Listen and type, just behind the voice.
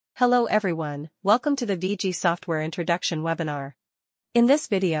Hello everyone, welcome to the VIGI Software Introduction webinar. In this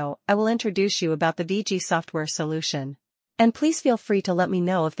video, I will introduce you about the VIGI software solution. And please feel free to let me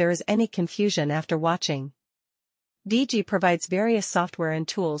know if there is any confusion after watching. VIGI provides various software and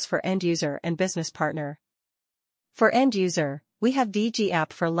tools for end user and business partner. For end user, we have VIGI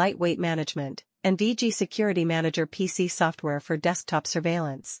app for lightweight management, and VIGI Security Manager PC software for desktop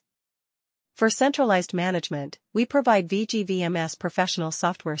surveillance. For centralized management, we provide VIGI VMS professional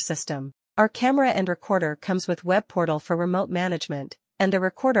software system. Our camera and recorder comes with web portal for remote management, and the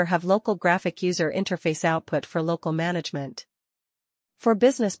recorder have local graphic user interface output for local management. For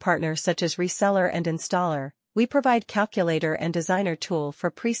business partners such as reseller and installer, we provide calculator and designer tool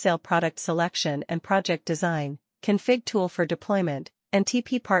for pre-sale product selection and project design, config tool for deployment, and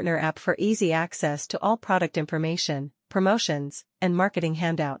TP partner app for easy access to all product information, promotions, and marketing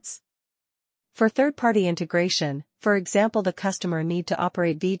handouts. For third-party integration, for example the customer need to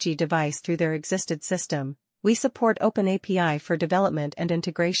operate VIGI device through their existing system, we support Open API for development and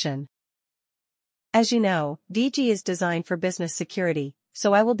integration. As you know, VIGI is designed for business security,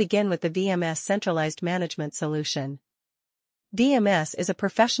 so I will begin with the VMS centralized management solution. VMS is a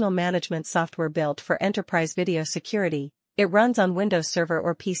professional management software built for enterprise video security. It runs on Windows Server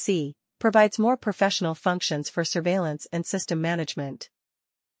or PC, provides more professional functions for surveillance and system management.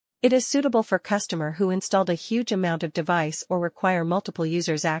 It is suitable for customer who installed a huge amount of device or require multiple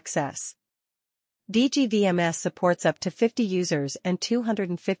users access. VIGI VMS supports up to 50 users and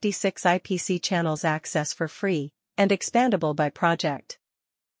 256 IPC channels access for free, and expandable by project.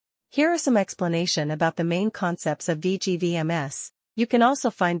 Here are some explanation about the main concepts of VIGI VMS. You can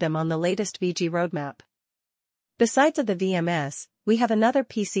also find them on the latest VIGI roadmap. Besides of the VMS, we have another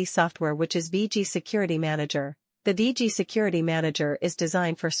PC software which is VIGI Security Manager. The VIGI Security Manager is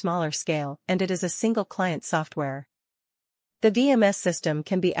designed for smaller scale and it is a single client software. The VMS system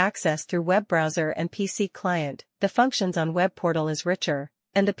can be accessed through web browser and PC client. The functions on web portal is richer,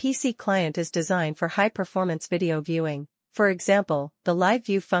 and the PC client is designed for high-performance video viewing. For example, the live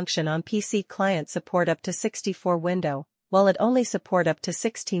view function on PC client support up to 64 window, while it only support up to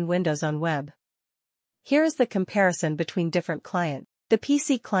 16 windows on web. Here is the comparison between different client. The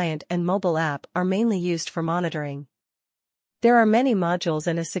PC client and mobile app are mainly used for monitoring. There are many modules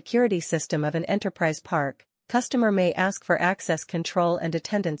in a security system of an enterprise park. Customer may ask for access control and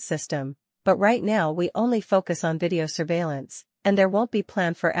attendance system, but right now we only focus on video surveillance, and there won't be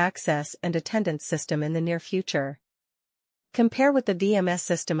plan for access and attendance system in the near future. Compare with the VMS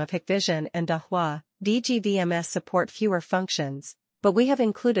system of Hikvision and Dahua. VIGI VMS support fewer functions, but we have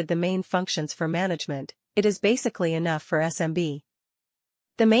included the main functions for management. It is basically enough for SMB.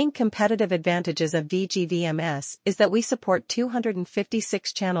 The main competitive advantages of VIGI VMS is that we support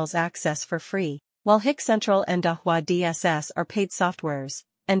 256 channels access for free, while HIC Central and Dahua DSS are paid softwares,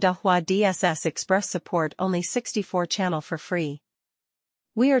 and Dahua DSS Express support only 64 channel for free.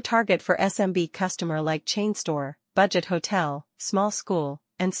 We are target for SMB customer like chain store, budget hotel, small school,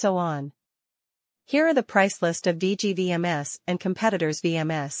 and so on. Here are the price list of VIGI VMS and competitors'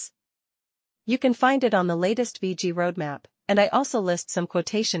 VMS. You can find it on the latest VIGI roadmap. And I also list some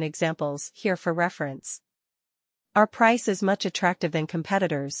quotation examples here for reference. Our price is much attractive than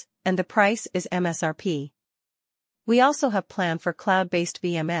competitors, and the price is MSRP. We also have plan for cloud-based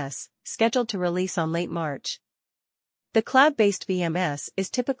VMS, scheduled to release on late March. The cloud-based VMS is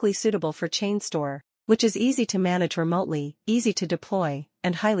typically suitable for chain store, which is easy to manage remotely, easy to deploy,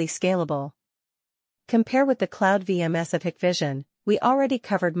 and highly scalable. Compare with the cloud VMS of Hikvision, we already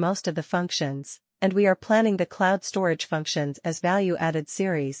covered most of the functions. And we are planning the cloud storage functions as value-added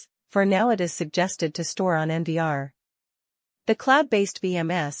series. For now it is suggested to store on NVR. The cloud-based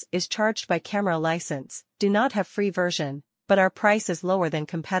VMS is charged by camera license, do not have free version, but our price is lower than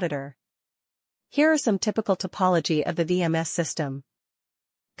competitor. Here are some typical topology of the VMS system.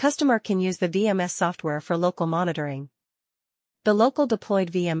 Customer can use the VMS software for local monitoring. The local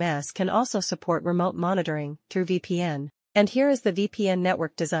deployed VMS can also support remote monitoring through VPN, and here is the VPN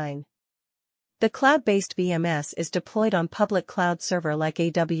network design. The cloud-based VMS is deployed on public cloud server like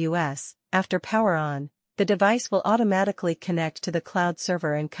AWS. After power on, the device will automatically connect to the cloud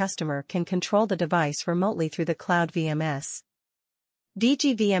server and customer can control the device remotely through the cloud VMS.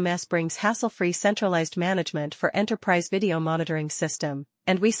 VIGI VMS brings hassle-free centralized management for enterprise video monitoring system,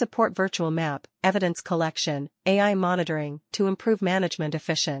 and we support virtual map, evidence collection, AI monitoring to improve management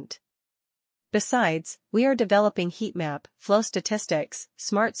efficient. Besides, we are developing heat map, flow statistics,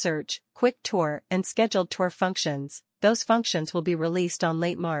 smart search, quick tour, and scheduled tour functions. Those functions will be released on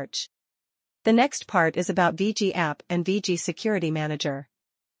late March. The next part is about VIGI app and VIGI Security Manager.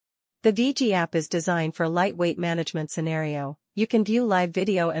 The VIGI app is designed for lightweight management scenario, you can view live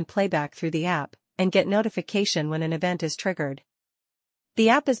video and playback through the app, and get notification when an event is triggered. The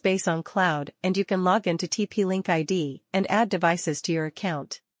app is based on cloud, and you can log into TP-Link VIGI and add devices to your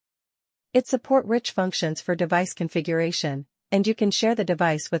account. It supports rich functions for device configuration, and you can share the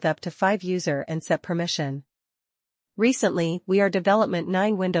device with up to 5 users and set permission. Recently, we are development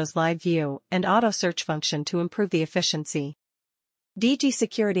 9 Windows Live View and Auto Search function to improve the efficiency. VIGI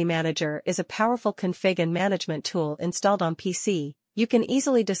Security Manager is a powerful config and management tool installed on PC. You can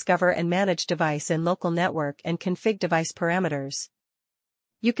easily discover and manage device in local network and config device parameters.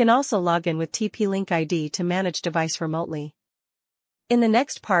 You can also log in with TP-Link VIGI to manage device remotely. In the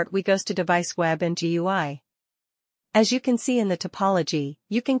next part we goes to device web and GUI. As you can see in the topology,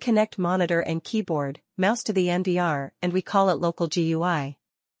 you can connect monitor and keyboard, mouse to the NVR, and we call it local GUI.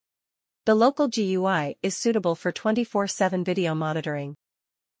 The local GUI is suitable for 24/7 video monitoring.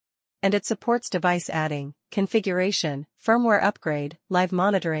 And it supports device adding, configuration, firmware upgrade, live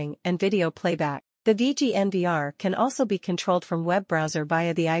monitoring, and video playback. The VIGI NVR can also be controlled from web browser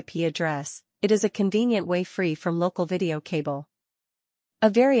via the IP address. It is a convenient way free from local video cable. A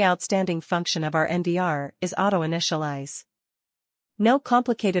very outstanding function of our NVR is auto-initialize. No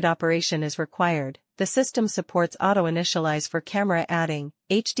complicated operation is required. The system supports auto-initialize for camera adding,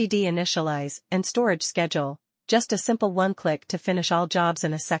 HDD initialize, and storage schedule, just a simple one-click to finish all jobs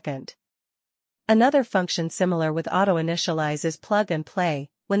in a second. Another function similar with auto-initialize is plug and play.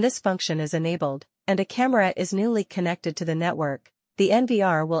 When this function is enabled, and a camera is newly connected to the network, the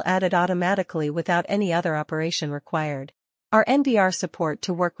NVR will add it automatically without any other operation required. Our NVR support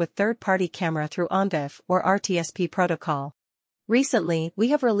to work with third-party camera through ONVIF or RTSP protocol. Recently, we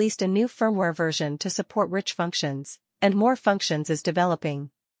have released a new firmware version to support rich functions, and more functions is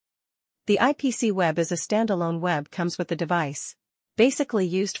developing. The IPC web is a standalone web comes with the device, basically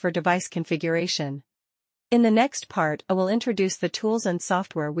used for device configuration. In the next part, I will introduce the tools and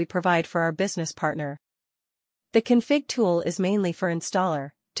software we provide for our business partner. The config tool is mainly for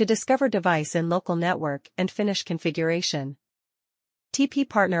installer, to discover device in local network and finish configuration. TP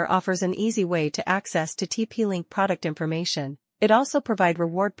Partner offers an easy way to access to TP-Link product information. It also provides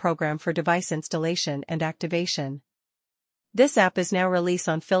reward program for device installation and activation. This app is now released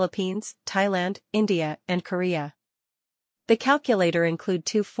on Philippines, Thailand, India, and Korea. The calculator include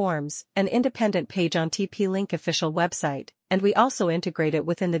 2 forms, an independent page on TP-Link official website, and we also integrate it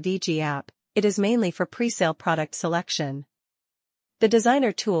within the VIGI app. It is mainly for pre-sale product selection. The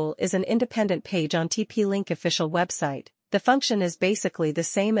designer tool is an independent page on TP-Link official website. The function is basically the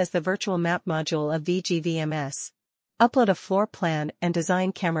same as the virtual map module of VIGI VMS. Upload a floor plan and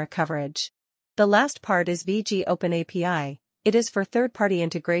design camera coverage. The last part is VIGI Open API. It is for third-party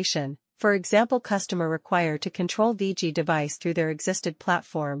integration. For example, customer require to control VIGI device through their existed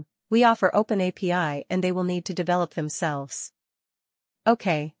platform. We offer Open API and they will need to develop themselves.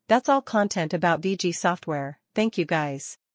 Okay, that's all content about VIGI software. Thank you guys.